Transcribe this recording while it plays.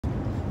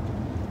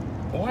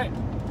Alright,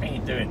 how you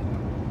doing?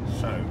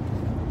 So,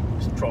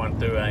 let's try and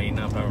do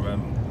another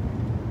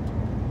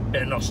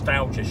bit of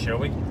nostalgia, shall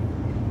we?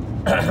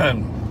 Now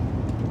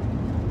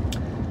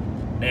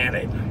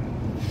then,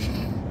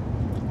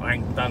 I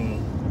ain't done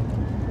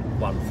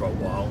one for a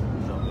while,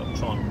 so I've got to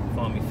try and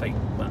find my feet.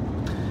 But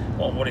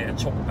what I wanted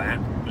to talk about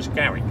was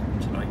Gary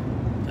today,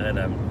 and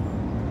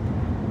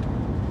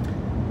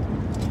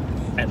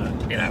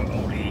you know,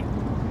 all the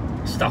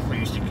stuff we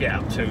used to get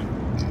up to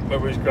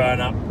when we was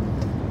growing up,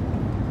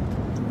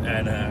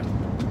 and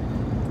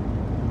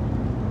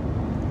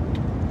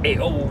it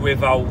all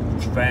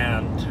revolves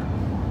around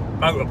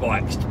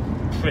motorbikes,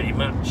 pretty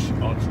much.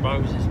 I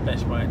suppose is the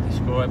best way to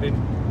describe him,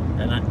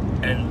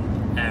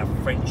 and our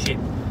friendship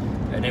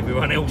and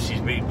everyone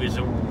else's. We was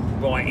all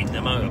right into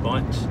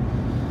motorbikes.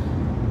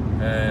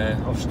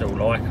 I still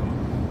like them.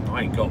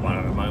 I ain't got one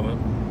at the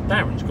moment.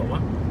 Darren's got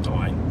one.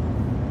 I ain't.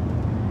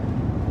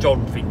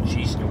 John Finch,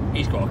 he's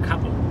got a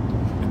couple.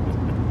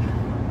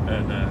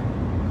 And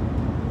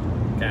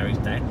Gary's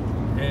dad.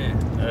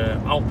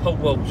 Yeah. Old Paul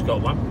Wall's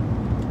got one.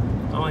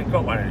 I ain't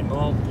got one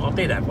anymore. I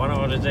did have one.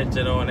 I had a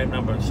ZZIM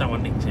number and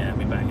someone nicked it out of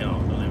my backyard.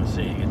 I'll never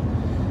see it again.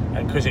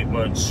 And because it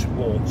weren't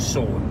sword,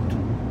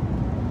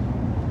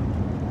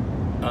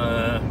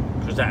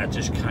 because that had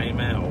just came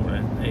out,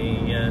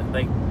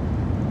 they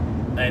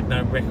had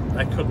no record.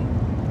 They couldn't.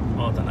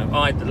 I don't know.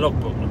 I had the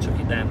logbook and I took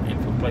it down to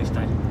Enfield police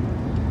station,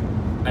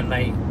 and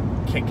they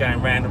kept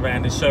going round and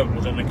round in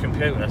circles on the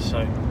computer.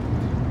 So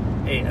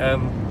it,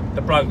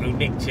 the bloke who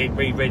nicked it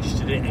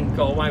re-registered it and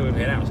got away with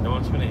it. That was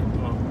nice, wasn't it?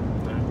 Well,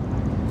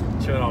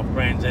 $2.5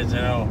 grand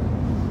ZZR.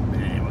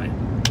 Anyway,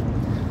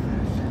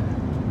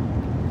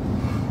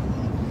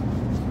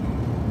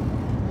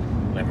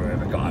 never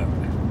ever got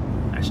over it.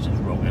 That's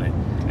just wrong, isn't it?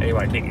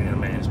 Anyway, nicking a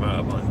man's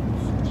motorbike,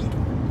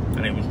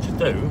 and it was to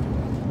do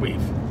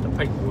with the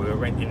people who were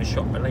renting the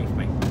shop beneath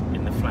me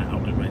in the flat I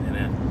was renting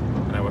out,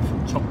 and they were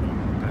from Tottenham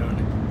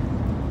apparently.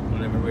 I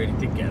never really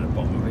did get to the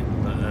bottom of it,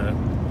 but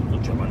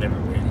good job I never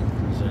really,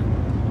 so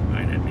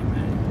I ain't had me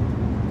man.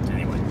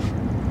 Anyway,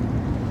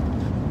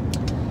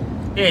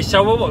 yeah,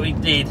 so what we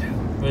did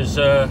was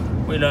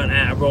we learned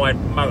how to ride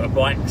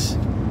motorbikes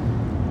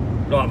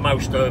like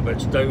most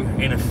urbex do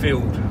in a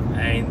field,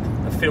 and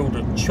the field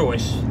of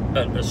choice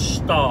at the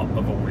start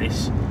of all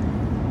this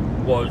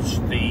was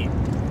the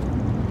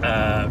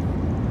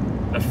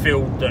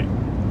field that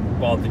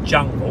by the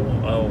jungle,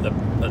 or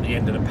at the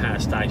end of the power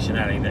station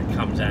alley that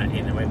comes out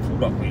in the Enfield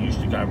Lock. We used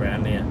to go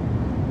around there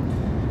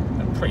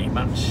and pretty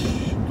much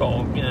got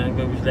on, you know,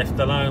 we was left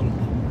alone.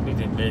 We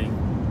didn't really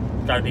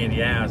go near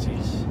the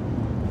houses.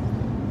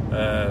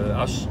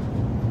 I was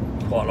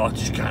quite like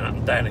just going up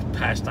and down the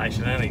power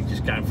station alley,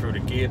 just going through the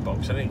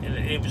gearbox. I think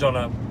it was on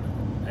a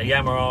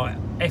Yamaha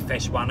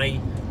FS1E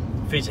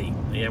Fizzy,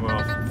 the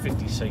Yamaha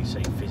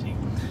 50cc Fizzy,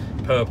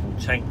 purple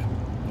tank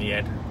he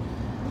had,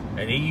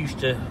 and he used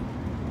to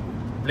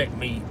let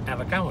me have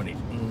a go on it,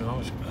 and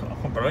I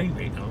couldn't believe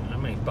it, you know what I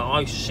mean? But I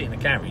used to sit in the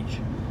garage,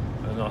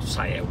 and I'd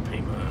say help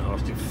him, I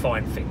used to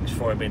find things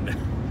for him in the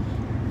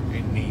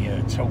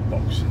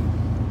toolbox,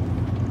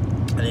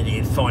 and then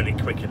he'd find it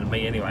quicker than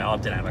me anyway. I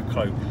didn't have a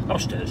clue. I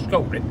was still at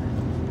school then,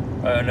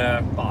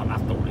 and but I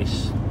loved all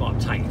this, like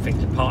taking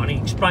things apart, and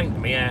he explained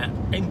to me how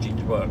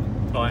engines work,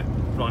 like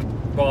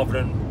rather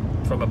than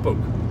from a book.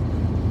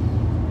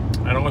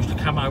 And I used to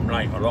come home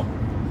late a lot,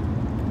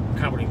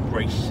 covered in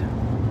grease,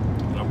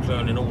 and I was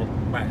learning all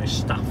about this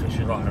stuff. This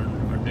was like a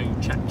new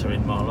chapter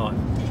in my life.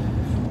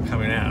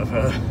 Coming out of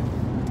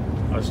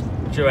I was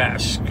due out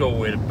of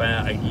school in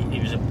about it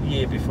was a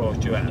year before I was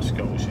due out of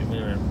school, so we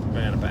were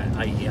around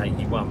about 80,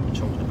 81 we're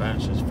talking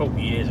about, so it's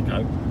 40 years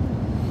ago.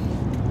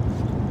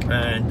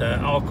 And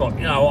I've got,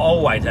 you know, I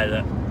always had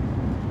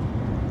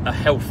a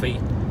healthy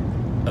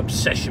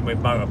obsession with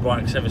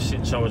motorbikes ever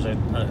since I was a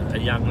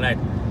young lad,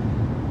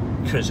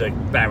 because of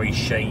Barry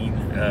Sheen,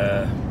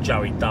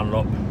 Joey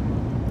Dunlop,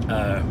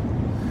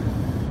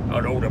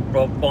 and all the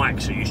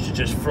bikes that used to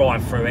just fly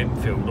through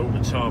Enfield all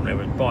the time. There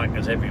were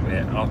bikers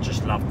everywhere. I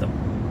just loved them.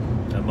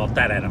 And my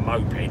dad had a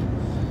moped,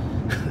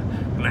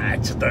 and I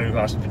had to do,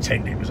 I was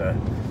pretending it was a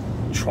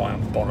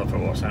Triumph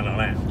Bonneville or something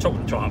like that. I'm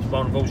talking Triumph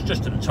Bonneville's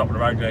just at the top of the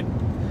road. We had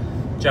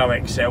Joe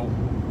XL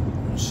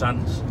and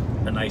Sons,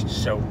 and they used to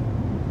sell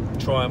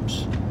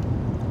Triumphs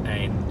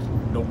and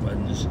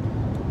Nortons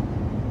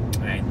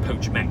and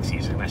Pooch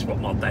Maxis, and that's what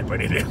my dad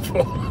went in there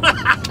for.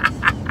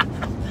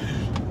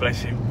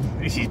 Bless him.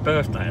 It's his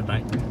birthday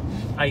today.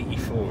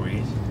 84 he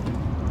is.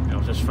 I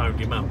just phoned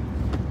him up.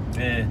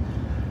 Yeah.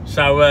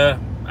 So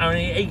I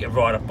mean, he could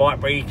ride a bike,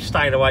 but he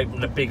stayed away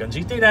from the big ones.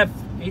 He did have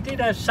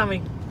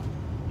something,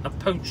 a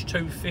Pooch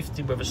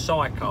 250 with a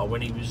sidecar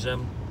when he was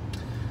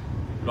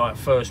like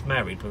first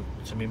married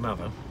to my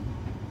mother.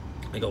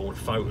 They got all the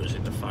photos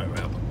in the photo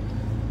album,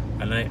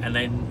 and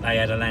then they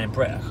had a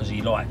Lambretta because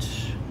he liked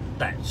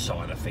that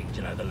side of things,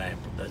 you know,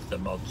 the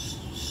mods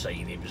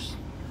scene.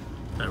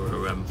 They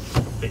were a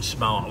bit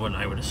smarter, weren't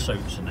they, with the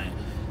suits and that.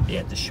 He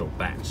had the short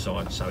back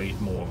side, so he's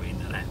more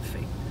into that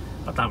thing.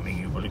 I don't think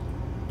you would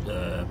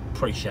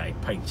appreciate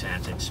Pete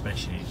Townsend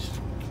smashing his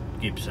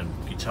Gibson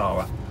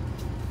guitar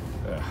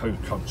Who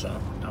concert.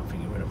 I don't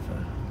think he would have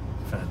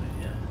found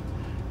it,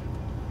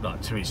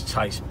 like to his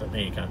taste, but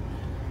there you go.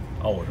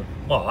 I would have,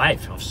 well,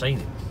 I've seen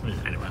it.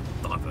 Anyway,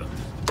 either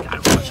go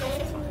right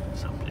off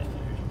something.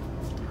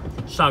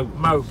 So,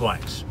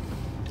 motorbikes.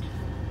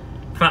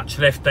 Clutch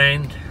left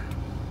hand,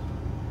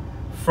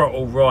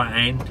 throttle right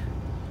hand,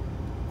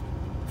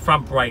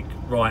 front brake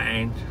right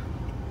hand,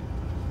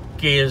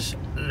 gears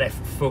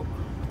left foot,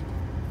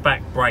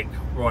 back brake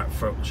right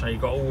foot. So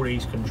you've got all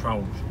these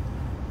controls,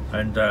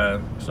 and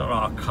it's not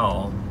like a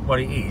car. Well,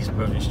 it is,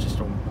 but it's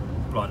just all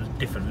like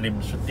different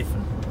limbs for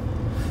different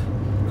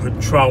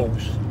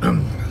controls.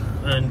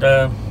 And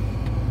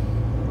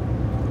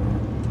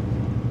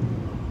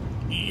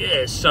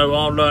yeah, so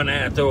I learned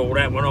how to do all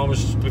that when I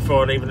was,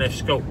 before I even left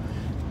school,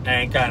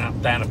 and going up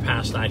down a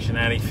power station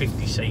alley,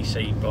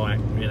 50cc bike,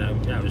 you know,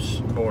 that was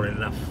more than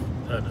enough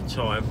at the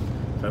time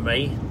for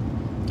me.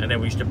 And then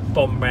we used to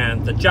bomb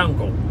round the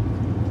jungle,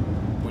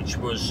 which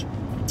was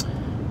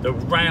the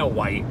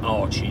railway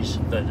arches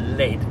that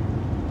led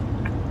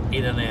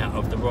in and out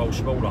of the Royal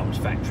Small Arms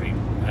factory,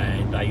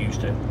 and they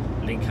used to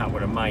link up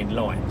with a main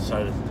line,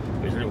 so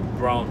there's a little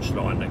branch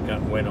line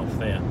that went off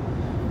there,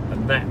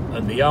 and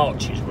the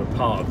arches were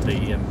part of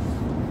the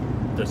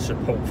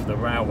support for the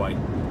railway.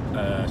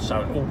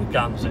 So all the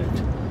guns that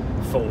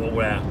fought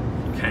all our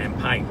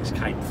campaigns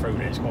came through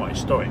there. It's quite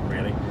historic,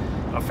 really.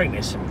 I think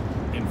there's some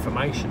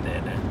information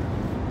there now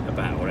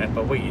about all that,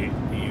 but we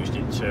used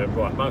it to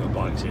ride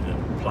motorbikes in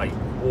and play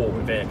war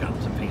with air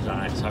guns and things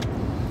like that. So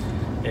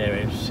yeah,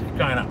 it was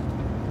going up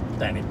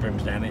down in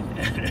Brimsdown.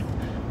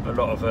 A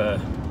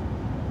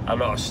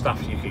lot of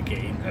stuff you could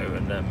get into,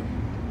 and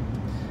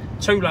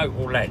two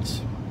local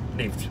lads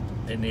lived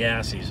in the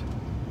houses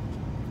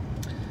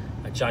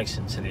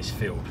adjacent to this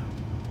field,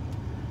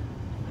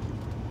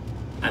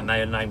 and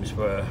their names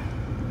were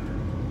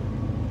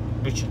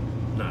Richard,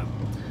 no,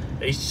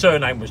 his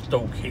surname was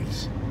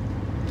Dawkins.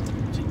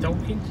 Was it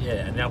Dawkins?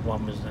 Yeah, and the other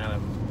one was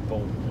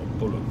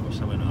Bullock or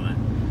something like that.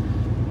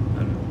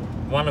 And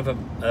one of them,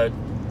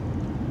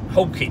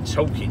 Hawkins,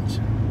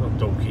 not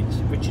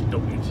Dawkins, Richard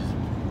Hawkins.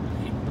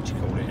 What do you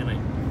call it, isn't he?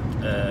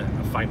 A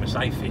famous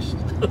atheist.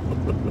 I've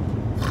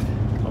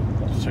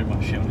watched too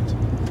much shit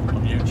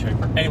on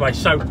YouTube. Anyway,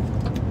 so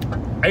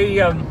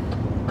he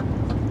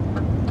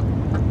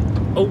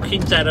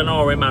Hawkins had an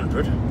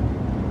RM100,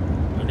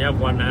 and the other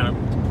one,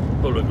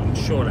 Bullock, I'm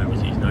sure that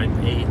was his name,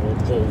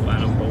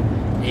 Alan Ball.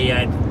 He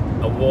had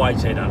a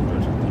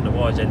YZ100, and the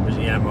YZ was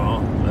the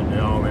Yamaha, and the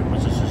RM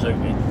was a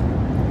Suzuki.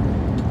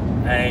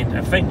 And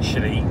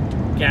eventually,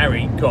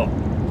 Gary got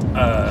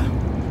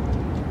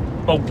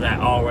bought that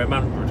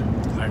RM100,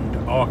 and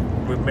I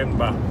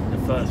remember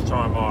the first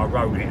time I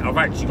rode it. I've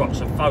actually got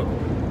some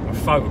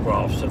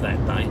photographs of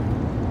that day.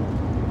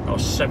 I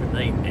was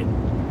 17 then,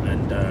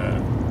 and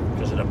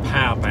because of the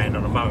power band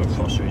on a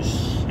motocrosser,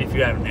 if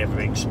you haven't ever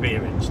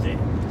experienced it,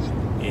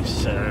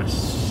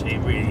 it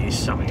really is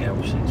something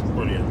else. It's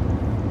brilliant,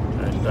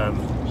 and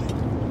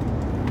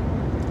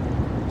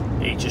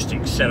it just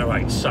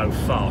accelerates so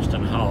fast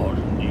and hard,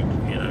 and you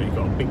know you've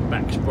got a big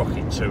back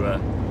sprocket to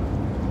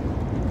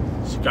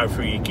go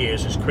through your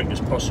gears as quick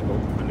as possible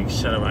and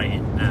accelerate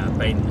it out of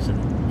bends, and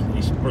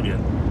it's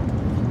brilliant.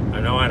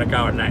 And I had a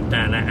go at that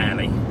down that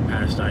alley,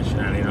 power station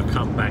alley, and I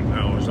come back and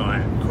I was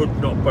like, could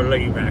not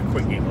believe how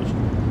quick it was.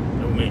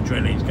 And all my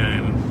adrenaline's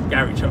going, and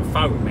Gary took a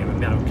photo of me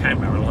with my own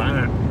camera, and I was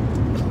like,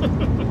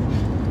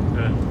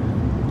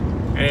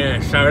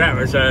 yeah, so that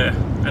was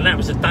and that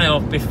was the day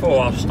off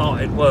before I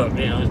started work.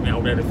 You know, it was my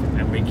old elephant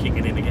memory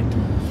kicking in again.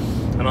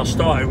 And I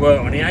started work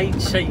on the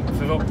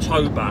 18th of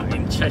October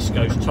in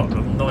Tesco's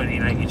Tottenham,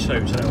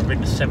 1982, so that would have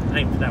been the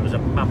 17th. That was a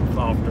month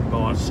after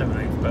my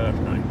 17th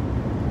birthday.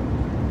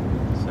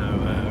 So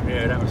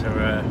yeah, that was I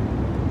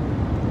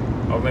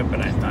remember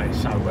that day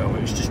so well.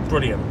 It was just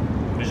brilliant.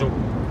 It was all,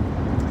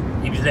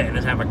 he was letting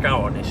us have a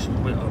go on this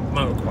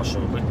motocrosser.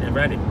 We'd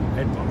never had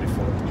one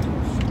before.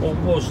 Or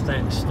was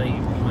that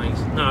Steve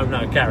Mason?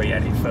 No, Gary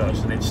had it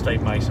first, and then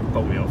Steve Mason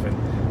bought it off him.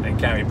 And then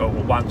Gary bought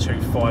a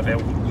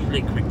 125L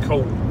liquid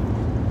cooled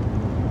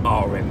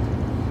RM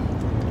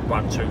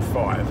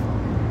 125,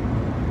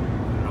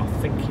 and I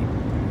think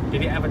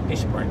did it have a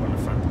disc brake on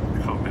the front?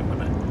 I can't remember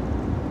that.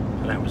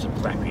 And that was a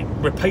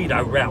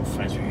Rapido Ralph,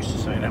 as we used to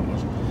say that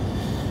was.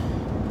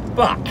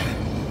 But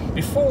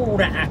before all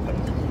that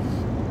happened,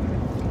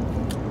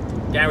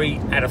 Gary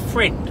had a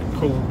friend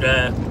called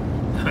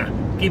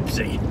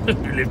Gibbsy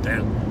who lived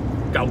down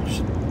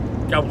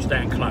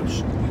Goldsdown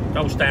Close,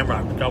 Goldsdown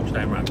Road,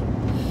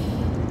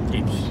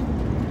 Gibbs,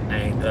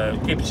 and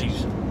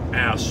Gibbsy's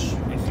house,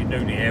 if you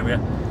knew the area,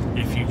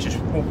 if you just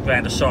walk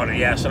down the side of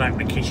the house and open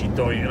the kitchen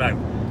door, you know,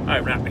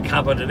 open up the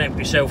cupboard and help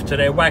yourself to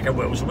their wagon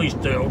wheels. We used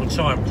to do it all the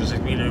time because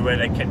we knew where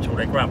they kept all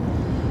their grub.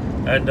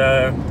 And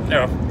they're,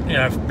 you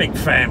know, big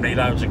family,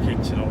 loads of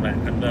kids and all that.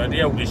 And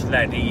the oldest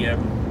lad, he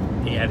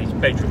had his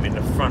bedroom in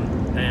the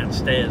front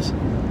downstairs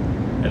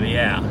of the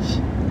house. I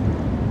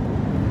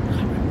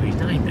can't remember his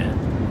name now,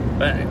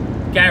 but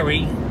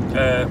Gary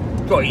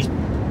got his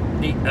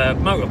the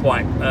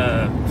motorbike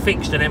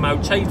fixed an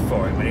MOT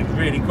for him, and he was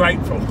really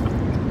grateful.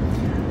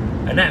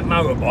 And that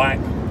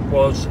motorbike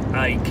was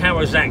a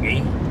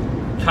Kawasaki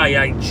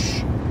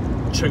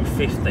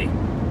KH250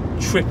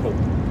 triple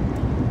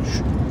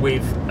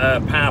with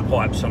power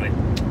pipes on it.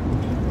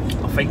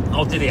 I think,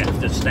 oh, did it have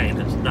the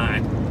standards? No, oh, I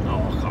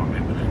can't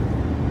remember that.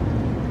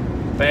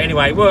 But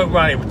anyway, it weren't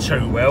running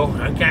too well,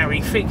 and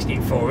Gary fixed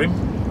it for him,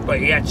 but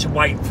he had to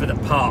wait for the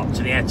parts,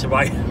 and he had to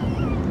wait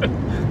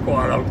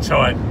quite a long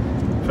time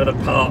for the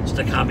parts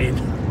to come in,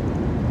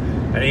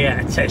 and he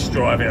had to test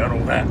drive it and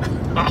all that.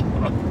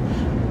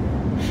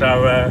 So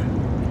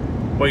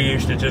we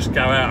used to just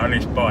go out on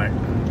this bike,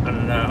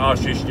 and I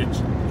used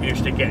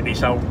to get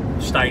this old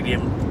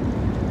stadium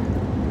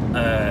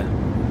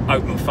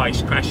open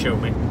face crash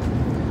helmet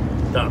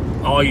that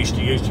I used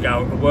to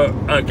go to work,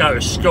 go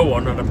to school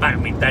on the back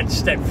of my dad's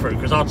step through,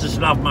 because I just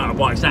love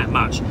motorbikes that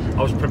much.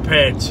 I was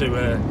prepared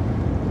to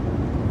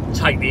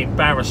take the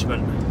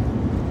embarrassment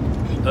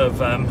of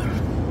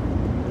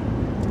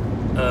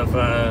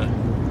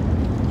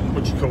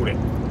what do you call it?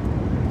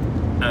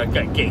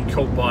 Getting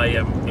caught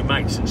by my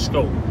mates at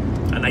school,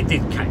 and they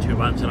did catch me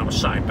once, and I was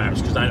so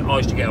embarrassed because I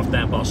used to get off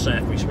down by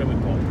Southbury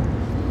swimming pool,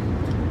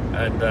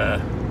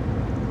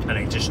 and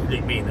it just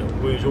lit me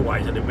in. We was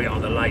always a little bit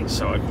on the late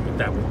side. My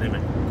dad was never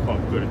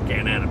quite good at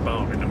getting out of the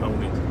bar in the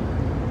morning,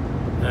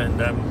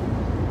 and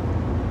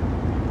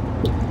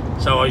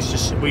so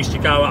we used to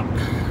go up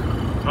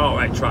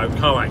KH Road,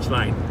 KH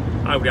Lane,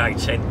 over the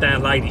A10,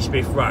 down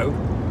Ladysmith Road,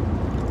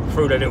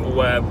 through the little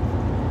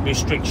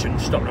restriction,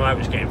 stopping the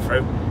motors getting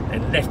through,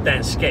 and left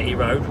down Sketty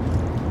Road,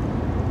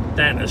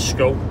 down to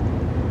school.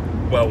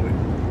 Well,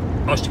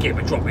 I used to get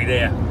them to drop me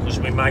there, because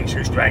my mates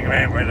used to hang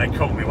around where they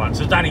caught me once.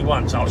 It was only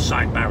once, I was so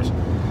embarrassed.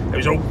 It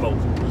was awful.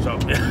 So,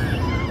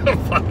 I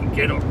fucking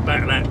get off the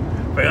back of that.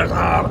 But I was,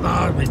 oh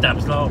no, my dad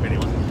was laughing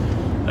anyway.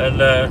 And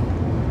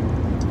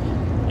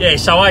yeah,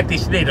 so I had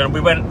this lid, and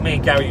me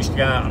and Gary used to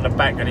go out on the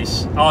back of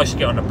this. I used to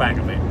get on the back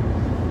of it,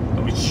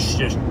 and we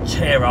just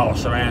tear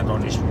arse around on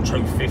this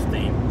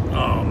 250.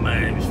 Oh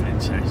man, it was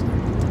fantastic.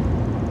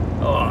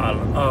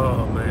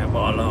 Oh man,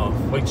 what a laugh.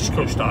 We just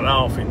couldn't start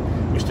laughing.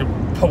 We used to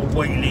pull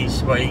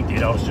wheelies. Well, he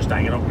did, I was just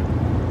hanging on with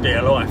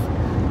dear life.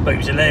 But it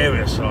was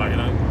hilarious, like, you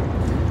know.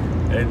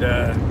 And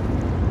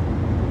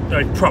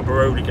those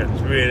proper hooligans,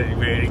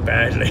 really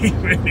badly,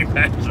 really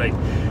badly.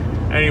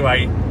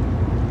 Anyway,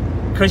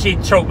 because he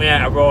taught me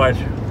how to ride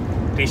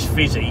this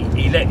Fizzy,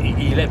 he let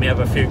me have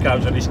a few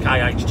goes on this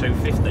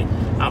KH250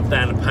 up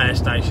down the power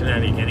station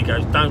alley again. He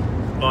goes, don't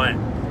like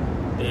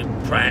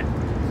prat,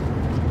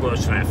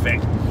 words to that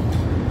effect.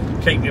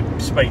 Keep your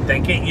speed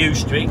then, get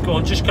used to it, go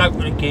on, just go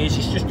with the gears,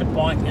 it's just a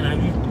bike, you know.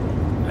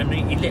 And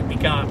he let me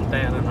go up and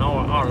down, and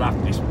I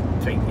loved this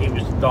thing. It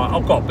was like,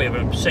 I've got a bit of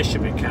an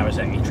obsession with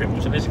Kawasaki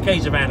triples, and there's a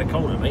geezer around the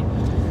corner of me,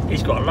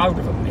 he's got a load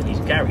of them in his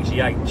garage, the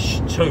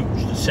H2s,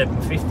 the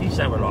 750s,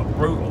 they were like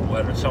brutal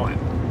at the time,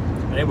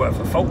 and they were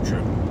for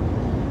fortune.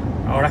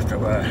 I'll have to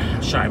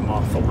show him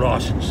my full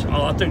licence.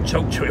 I do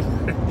talk to him.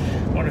 I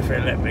wonder if he'll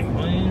let me.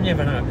 Well, you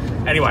never know.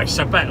 Anyway,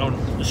 so back on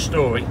the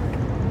story.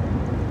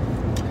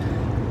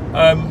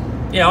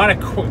 Yeah, I had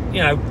a quick,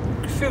 you know,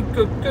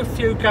 good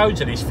few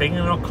goes at this thing,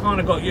 and I kind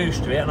of got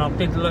used to it, and I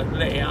did let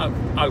it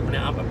open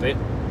it up a bit.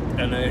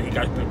 And he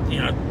goes, but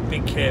you know, be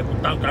careful,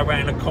 don't go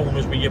around the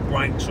corners with your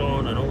brakes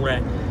on and all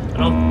that.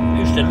 And I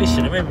used to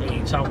listen to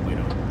everything he told me. You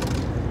know?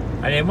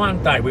 And then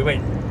one day we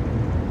went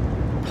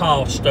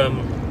past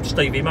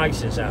Stevie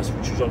Mason's house,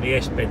 which was on the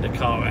S-bend of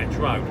KH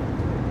Road.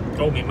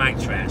 All my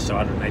mates were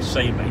outside, and they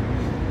see me,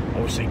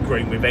 obviously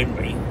green with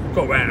envy.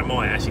 Got round to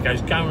my house, he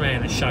goes, go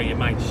around and show your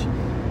mates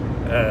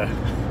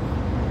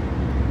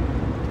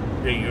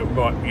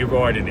you're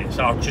riding it.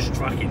 So I just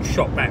fucking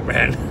shot back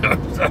round.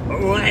 So,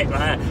 like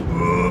that,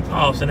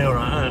 passing out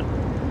like that.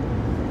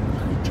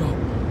 Good job.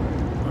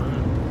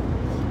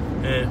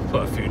 Yeah,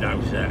 put a few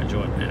notes out of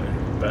joint now,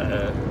 but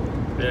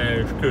yeah,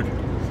 it was good.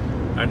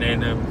 And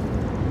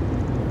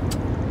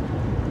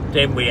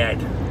then we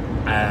had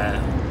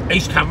he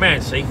used to come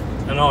round, see,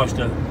 and I used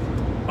to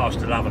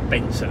love a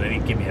Benson, and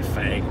he'd give me a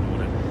fag and all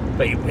that.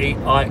 But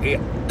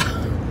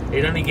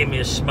he'd only give me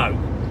a smoke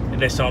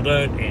unless I'd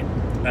earned it,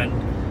 and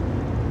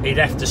he'd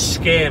have to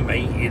scare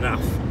me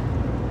enough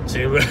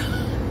to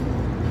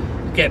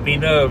get me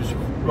nerves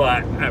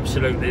like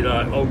absolutely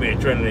like all my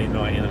adrenaline,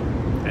 like, you know,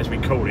 as we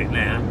call it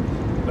now.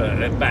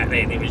 But back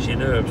then it was your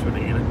nerves,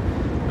 wasn't it, you know?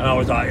 And I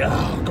was like,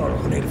 oh god,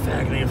 I need a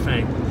fag, I need a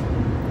fag.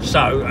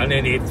 So, and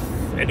then he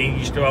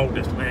used to hold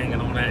us, man,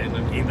 and all that,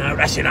 and you know,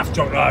 that's enough,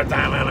 John. No,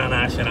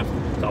 that's enough.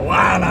 So,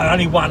 wow, no,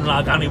 only one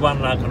lug, and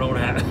all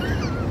that.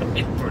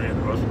 It's brilliant,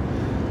 it was.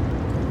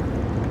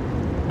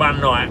 One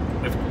night,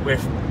 we're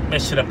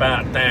messing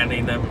about down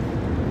in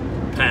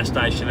power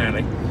station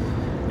alley.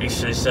 He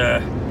says,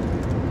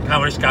 come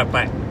on, let's go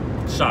back.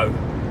 So,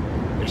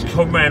 he's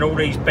come round all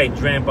these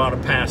beds round by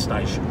the power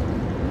station.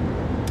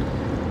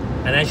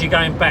 And as you're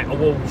going back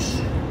towards,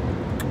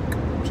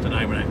 what's the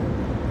name of that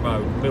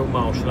road?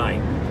 Millmarsh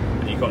Lane.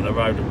 And you've got the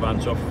road that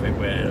runs off of it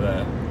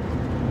where,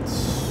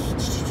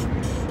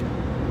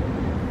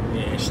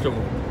 yeah,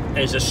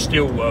 there's a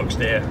steel works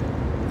there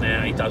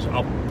now.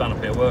 I've done a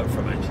bit of work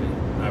for him actually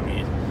over the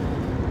years.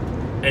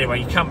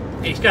 Anyway,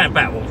 it's going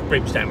back towards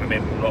Brimsdown with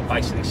Enfield Lock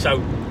basically.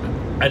 So,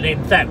 and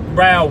then that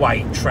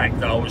railway track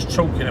that I was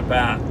talking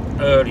about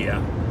earlier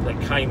that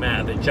came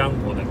out of the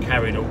jungle that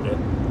carried all the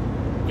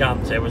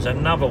guns, there was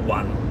another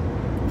one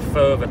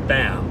further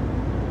down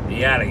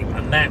the alley,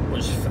 and that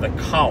was for the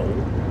coal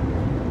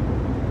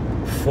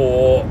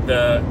for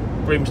the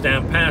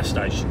Brimsdown power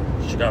station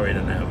to go in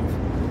and out of.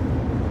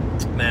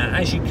 Now,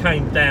 as you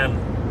came down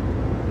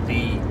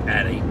the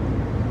alley,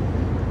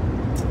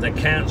 the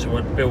council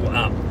had built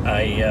up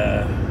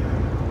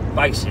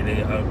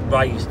basically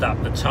raised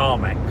up the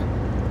tarmac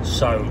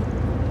so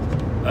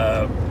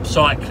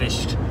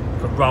cyclists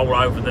could roll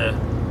over the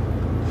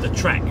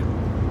track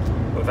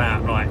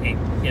without, like,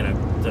 you know,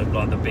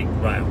 the big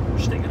rail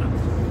sticking up.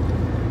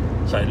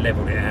 So they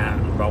levelled it out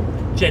and rolled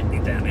gently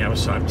down the other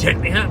side,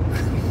 gently up.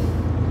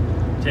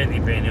 Gently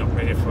being the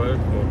operative word,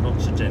 or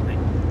not so gently.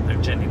 No,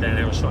 gently down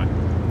the other side.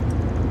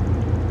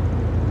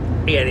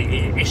 Yeah,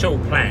 it's all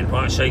planned,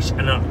 right? So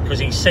because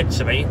he said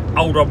to me,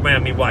 hold on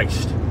round my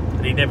waist,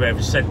 and he never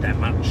ever said that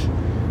much.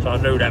 So I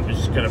knew that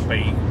was going to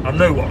be, I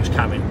knew what was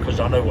coming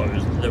because I knew what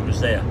was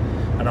there,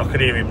 and I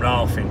could hear him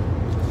laughing.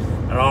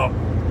 And I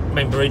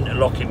remember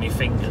interlocking my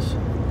fingers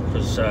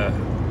because I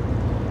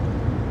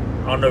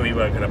knew he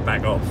weren't going to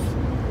back off.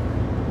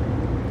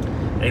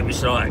 And it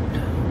was like,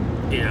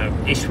 you know,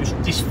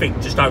 this thing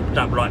just opened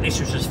up like this.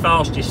 Was the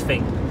fastest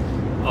thing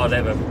I'd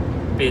ever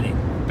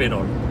been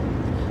on.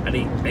 And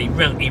he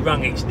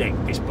wrung its neck,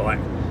 this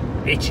bike,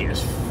 itching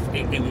as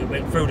he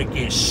went through the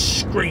gears,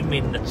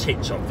 screaming the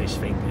tits off this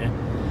thing, yeah.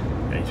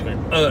 And he's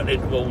going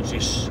hurtling towards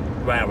this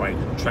railway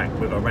track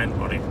with a ramp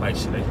on it,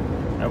 basically.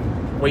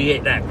 And we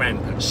hit that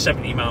ramp at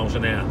 70 miles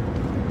an hour,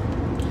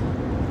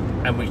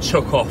 and we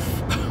took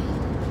off,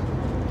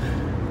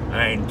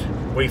 and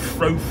we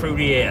flew through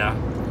the air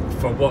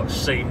for what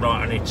seemed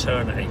like an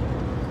eternity.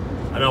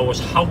 And I was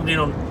holding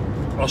on.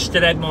 I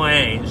still had my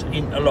hands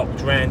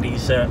interlocked around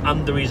his,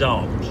 under his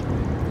arms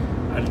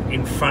and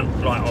in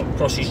front, like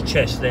across his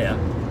chest there.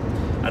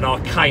 And I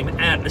came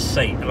out the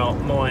seat and I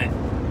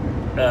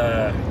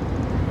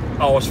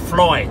was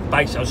flying,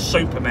 basically I was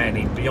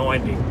Supermaning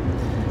behind him.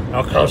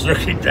 I was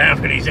looking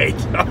down at his head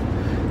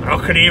and I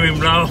could hear him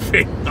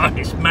laughing, like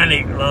this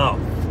manic laugh.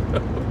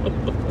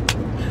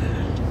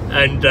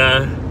 And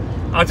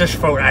I just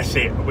thought, that's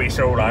it, it's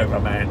all over,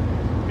 man.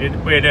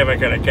 We're never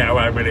going to get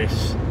away with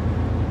this.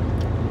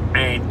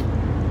 And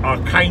I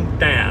came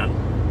down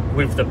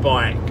with the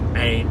bike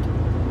and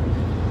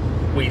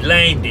we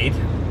landed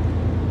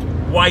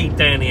way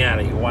down the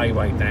alley, way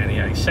down the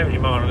alley, 70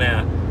 miles an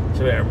hour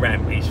to hit a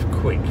ramp. It's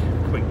quick.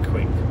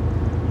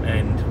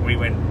 And we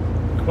went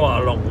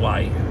quite a long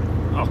way.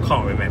 I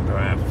can't remember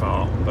how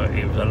far, but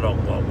it was a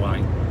long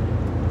way.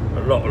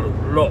 A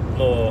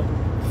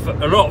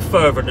lot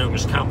further than it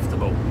was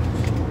comfortable.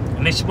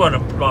 And this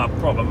wasn't like a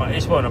proper,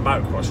 this wasn't a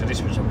motocrosser,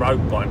 this was a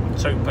road bike with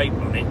 2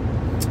 people on it.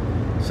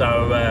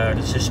 So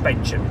the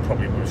suspension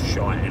probably was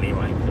shite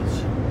anyway,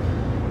 because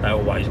they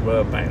always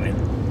were back then.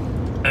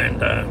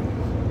 And I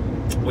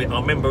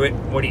remember it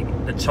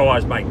when the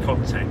tyres made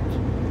contact,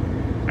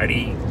 and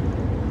he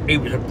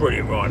was a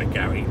brilliant rider,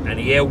 Gary, and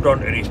he held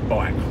onto this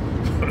bike,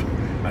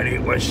 and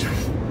it was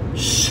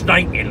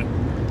snaking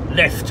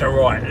left to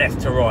right.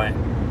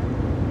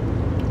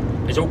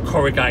 It's all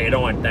corrugated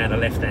iron down the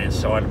left-hand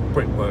side, and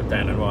brickwork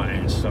down the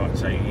right-hand side.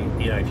 So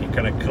you know, if you're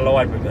going to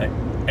collide with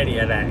any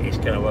of that, it's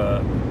going to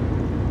hurt.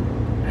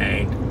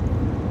 And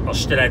I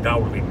still had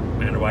hold of him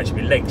around the waist.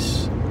 My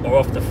legs are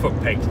off the foot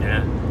pegs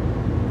now,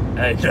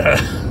 and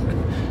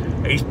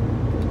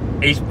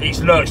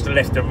he's lurched to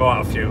left and right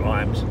a few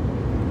times,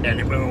 and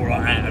it went all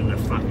like that. And the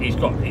front, he's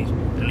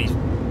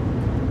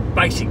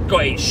basically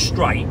got it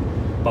straight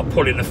by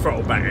pulling the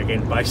throttle back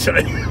again,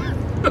 basically.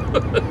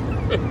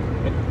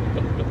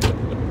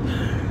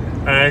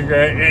 And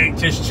it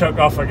just took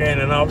off again,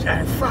 and I was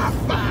going, for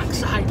fuck's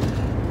sake!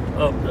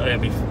 Oh,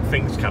 my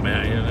things come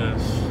out, you know.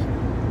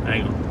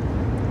 Hang on,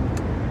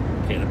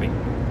 getting a bit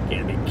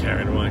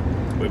carried away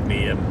with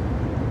me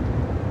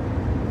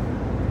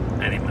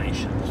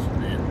animations.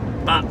 Yeah.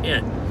 But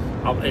yeah,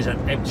 there's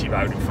an empty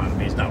road in front of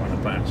me. There's no one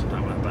about, so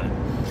don't worry about it.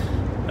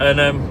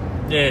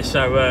 And yeah,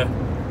 so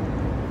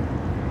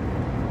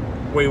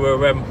we were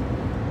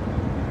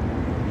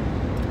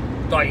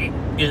like,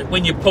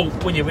 when you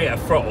hit a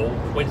throttle,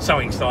 when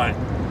something's like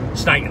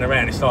snaking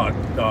around, it's like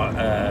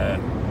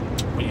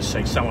when you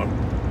see someone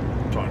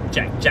trying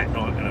to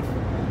jackknife in a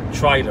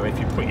trailer. If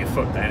you put your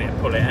foot down it,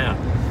 pull it out.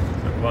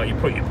 Well, you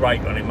put your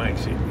brake on, it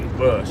makes it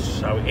worse.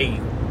 So he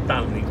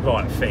done the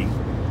right thing,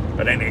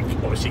 but then it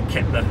obviously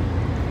kept the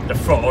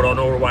throttle on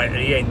all the way to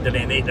the end, and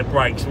then hit the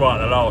brakes right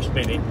at the last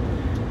minute.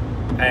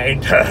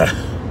 And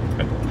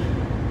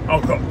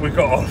we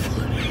got off.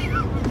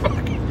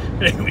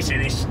 And it was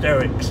in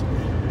hysterics.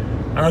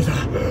 And I was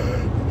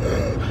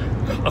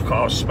like,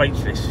 I was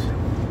speechless.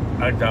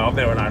 And I've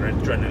never known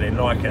adrenaline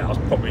like it. That was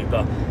probably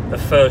the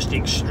first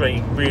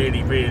extreme,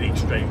 really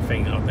extreme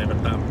thing I've ever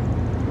done.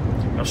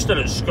 I was still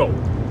at school,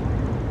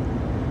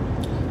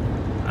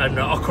 and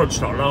I couldn't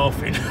stop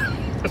laughing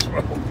as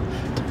well.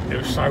 It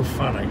was so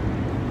funny,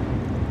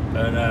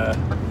 and I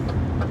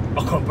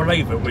couldn't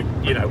believe it. We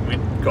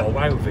got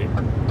away with it,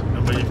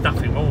 and there was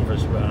nothing wrong with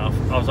us. But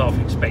I was half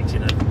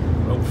expecting it,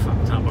 all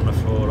fucked up on the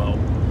floor, like,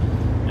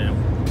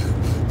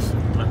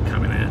 blood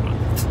coming out.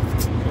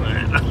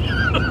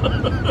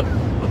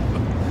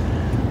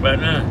 But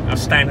I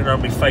was standing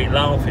on my feet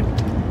laughing,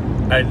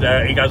 and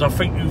he goes, I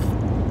think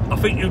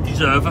you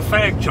deserve a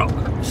fag chock.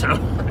 So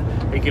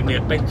he gave me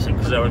a Benson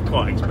because they were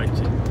quite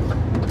expensive,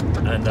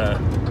 and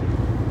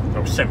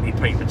well,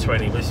 70p for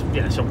 20 was,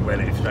 it's all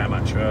relative to how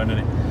much you're earning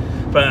it.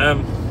 But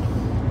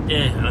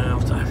yeah, I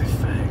was like,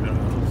 fag.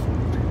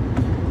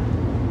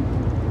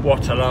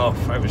 What a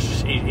laugh!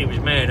 It was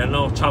mad, and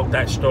I've told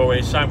that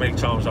story so many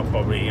times. I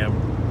probably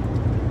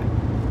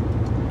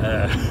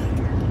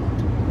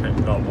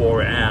not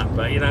wore it out,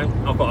 but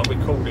I've got to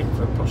record it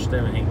for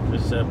posterity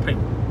because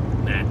people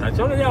nowadays,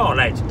 they are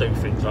allowed to do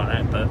things like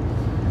that, but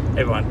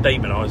everyone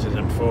demonises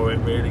them for it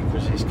really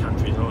because this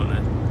country's like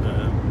that.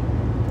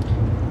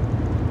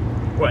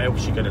 What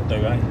else you gonna do,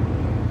 eh?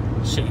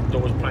 Sit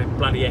indoors playing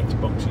bloody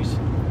Xboxes.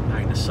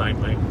 Ain't the same,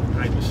 mate.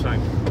 Ain't the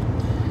same.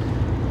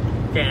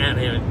 Get out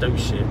here and do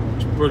shit.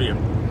 It's brilliant.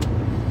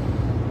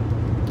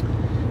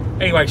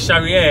 Anyway, so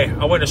yeah,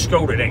 I went to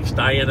school the next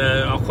day, and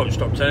I couldn't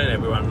stop telling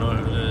everyone.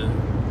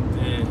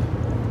 Yeah,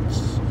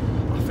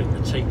 I think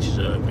the teachers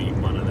heard me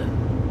in one of the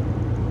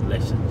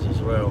lessons as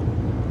well.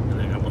 And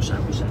they go, what's that?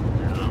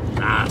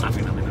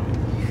 Nothing.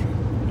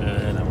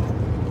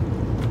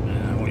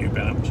 What you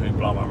been up to?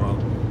 Blah blah blah.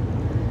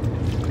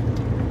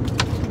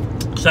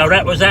 So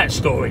that was that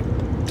story.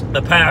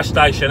 The power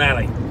station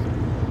alley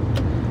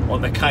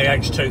on the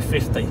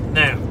KH250.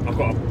 Now I've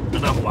got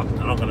another one,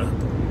 and I'm going to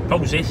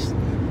pause this,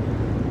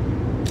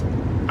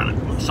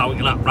 so we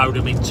can upload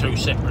them in 2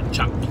 separate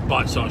chunks,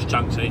 bite-sized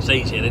chunks, and it's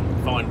easier then to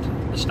find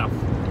the stuff.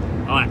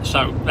 Alright,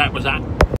 so that was that.